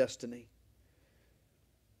ultimate destiny.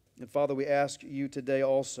 And Father, we ask you today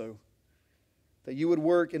also that you would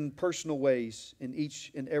work in personal ways in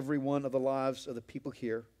each and every one of the lives of the people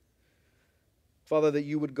here. Father, that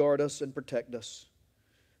you would guard us and protect us,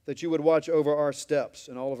 that you would watch over our steps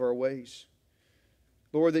and all of our ways.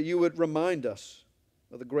 Lord, that you would remind us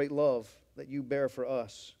of the great love that you bear for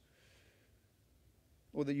us.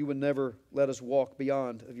 Lord, that you would never let us walk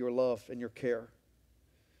beyond of your love and your care.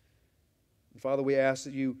 And Father, we ask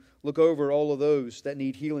that you look over all of those that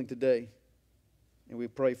need healing today. And we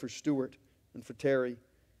pray for Stuart and for Terry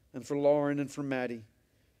and for Lauren and for Maddie,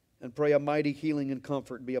 and pray a mighty healing and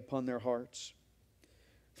comfort be upon their hearts.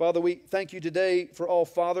 Father, we thank you today for all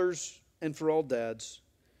fathers and for all dads,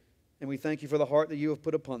 and we thank you for the heart that you have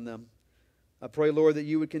put upon them. I pray, Lord, that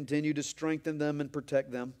you would continue to strengthen them and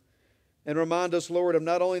protect them, and remind us, Lord, of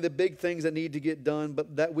not only the big things that need to get done,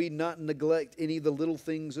 but that we not neglect any of the little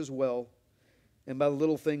things as well. And by the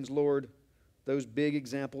little things, Lord, those big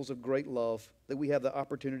examples of great love that we have the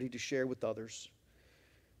opportunity to share with others.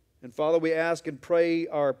 And Father, we ask and pray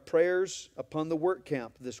our prayers upon the work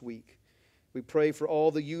camp this week. We pray for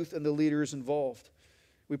all the youth and the leaders involved.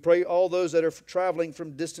 We pray all those that are traveling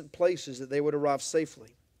from distant places that they would arrive safely.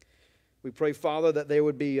 We pray, Father, that there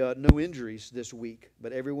would be no injuries this week,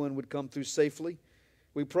 but everyone would come through safely.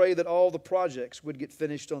 We pray that all the projects would get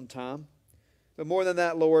finished on time. But more than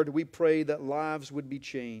that, Lord, we pray that lives would be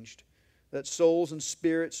changed, that souls and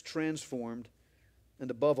spirits transformed, and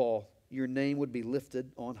above all, your name would be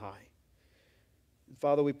lifted on high. And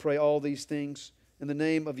Father, we pray all these things in the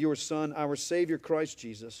name of your Son, our Savior, Christ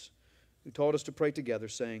Jesus, who taught us to pray together,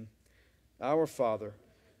 saying, Our Father,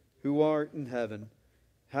 who art in heaven,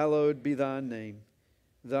 hallowed be thy name.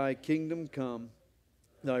 Thy kingdom come,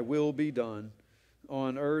 thy will be done,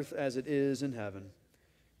 on earth as it is in heaven.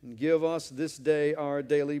 And give us this day our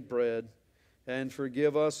daily bread, and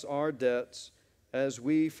forgive us our debts, as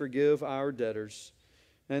we forgive our debtors.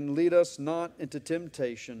 And lead us not into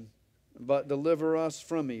temptation, but deliver us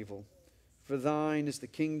from evil. For thine is the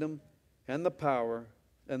kingdom, and the power,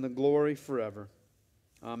 and the glory forever.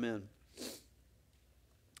 Amen.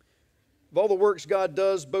 Of all the works God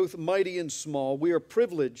does, both mighty and small, we are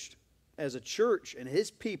privileged as a church and His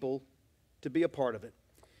people to be a part of it.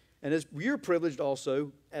 And as you're privileged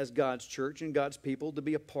also as God's church and God's people to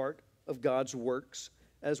be a part of God's works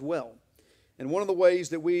as well. And one of the ways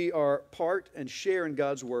that we are part and share in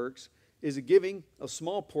God's works is giving a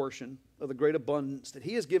small portion of the great abundance that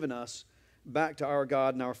He has given us back to our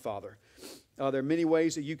God and our Father. There are many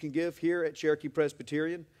ways that you can give here at Cherokee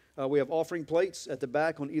Presbyterian. We have offering plates at the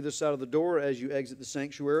back on either side of the door as you exit the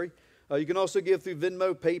sanctuary. You can also give through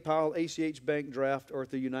Venmo, PayPal, ACH Bank Draft, or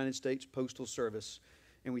through United States Postal Service.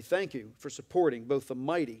 And we thank you for supporting both the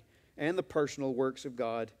mighty and the personal works of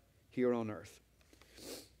God here on earth.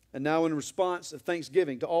 And now, in response of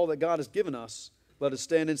thanksgiving to all that God has given us, let us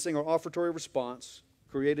stand and sing our offertory response,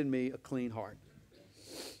 Create in Me a Clean Heart.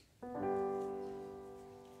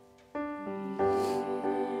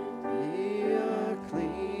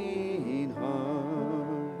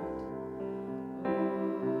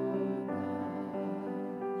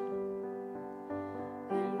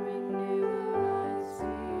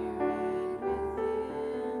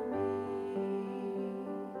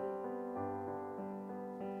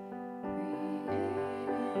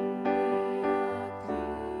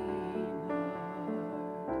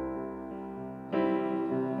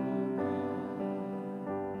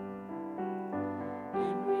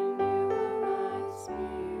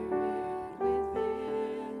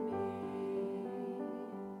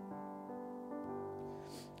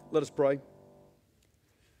 Let us pray.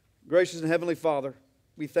 Gracious and Heavenly Father,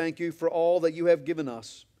 we thank you for all that you have given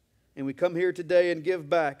us. And we come here today and give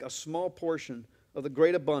back a small portion of the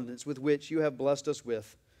great abundance with which you have blessed us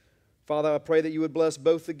with. Father, I pray that you would bless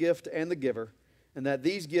both the gift and the giver, and that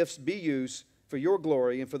these gifts be used for your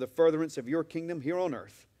glory and for the furtherance of your kingdom here on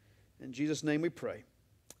earth. In Jesus' name we pray.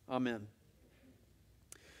 Amen.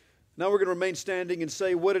 Now we're going to remain standing and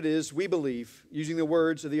say what it is we believe using the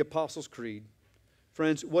words of the Apostles' Creed.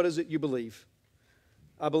 Friends, what is it you believe?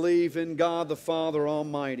 I believe in God the Father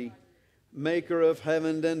Almighty, maker of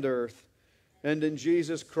heaven and earth, and in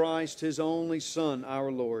Jesus Christ, His only Son,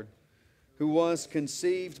 our Lord, who was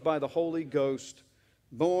conceived by the Holy Ghost,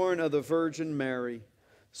 born of the Virgin Mary,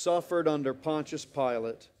 suffered under Pontius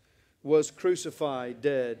Pilate, was crucified,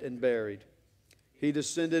 dead, and buried. He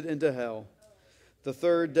descended into hell. The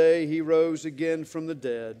third day He rose again from the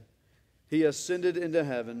dead. He ascended into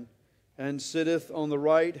heaven and sitteth on the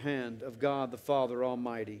right hand of God the Father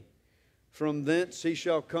Almighty. From thence He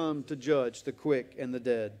shall come to judge the quick and the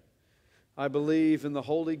dead. I believe in the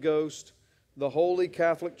Holy Ghost, the Holy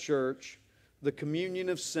Catholic Church, the communion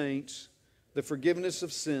of saints, the forgiveness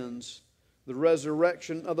of sins, the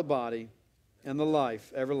resurrection of the body, and the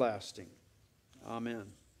life everlasting. Amen.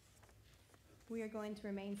 We are going to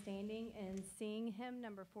remain standing and sing hymn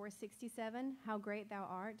number 467, How Great Thou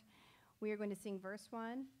Art. We are going to sing verse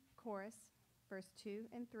 1, chorus, verse 2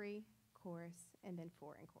 and 3, chorus, and then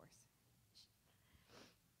 4 and chorus. Consider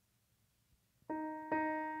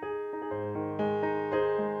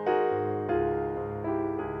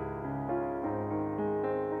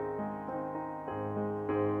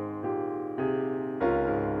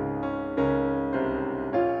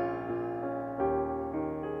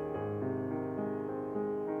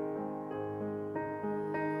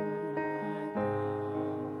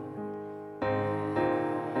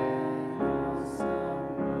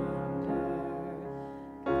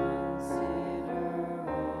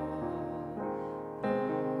all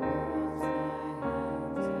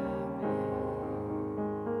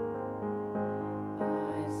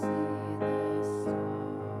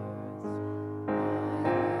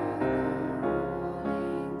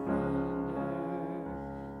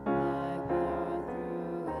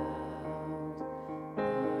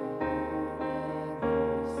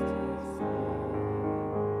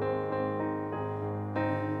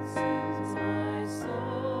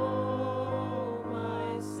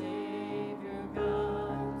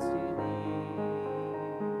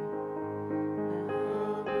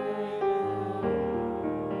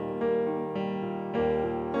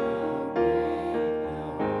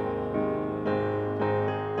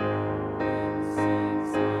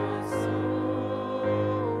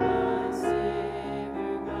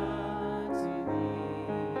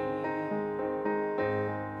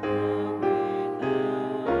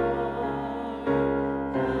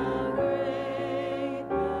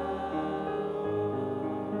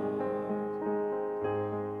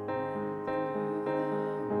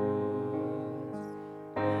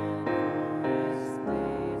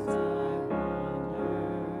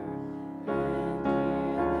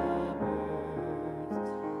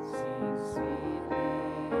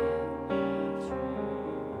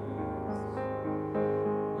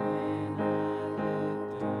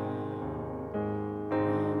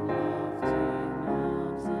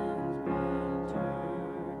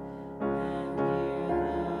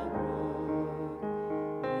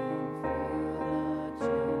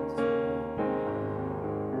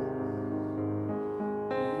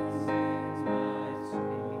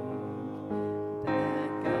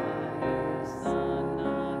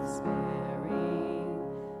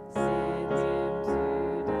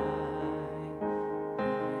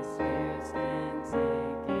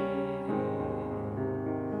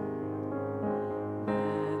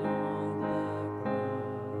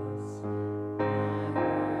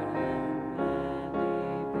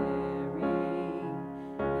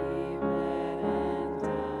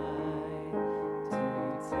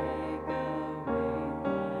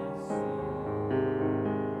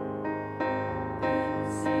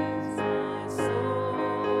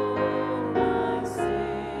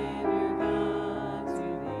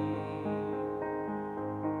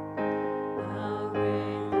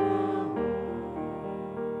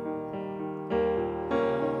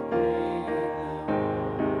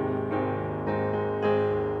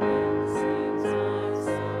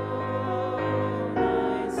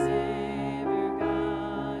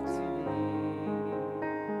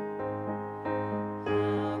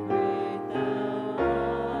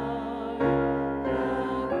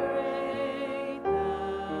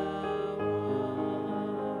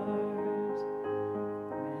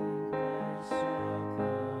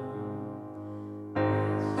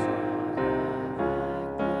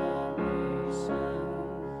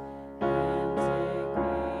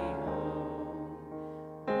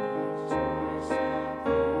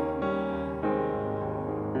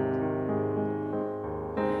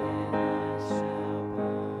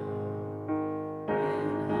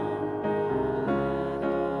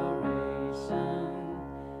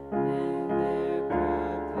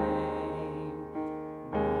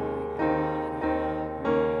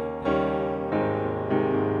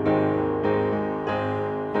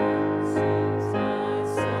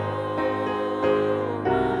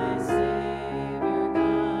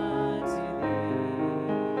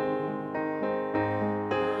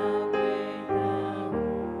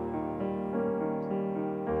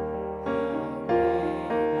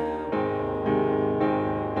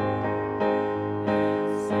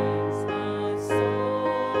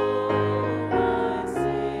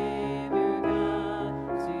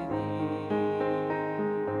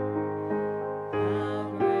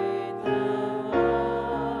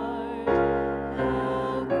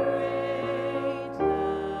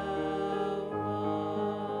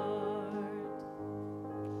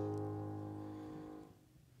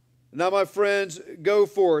Now, my friends, go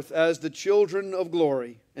forth as the children of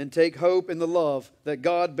glory and take hope in the love that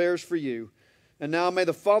God bears for you. And now may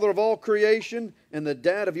the Father of all creation and the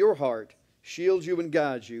Dad of your heart shield you and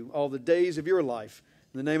guide you all the days of your life.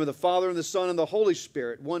 In the name of the Father, and the Son, and the Holy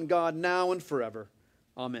Spirit, one God, now and forever.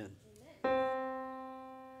 Amen.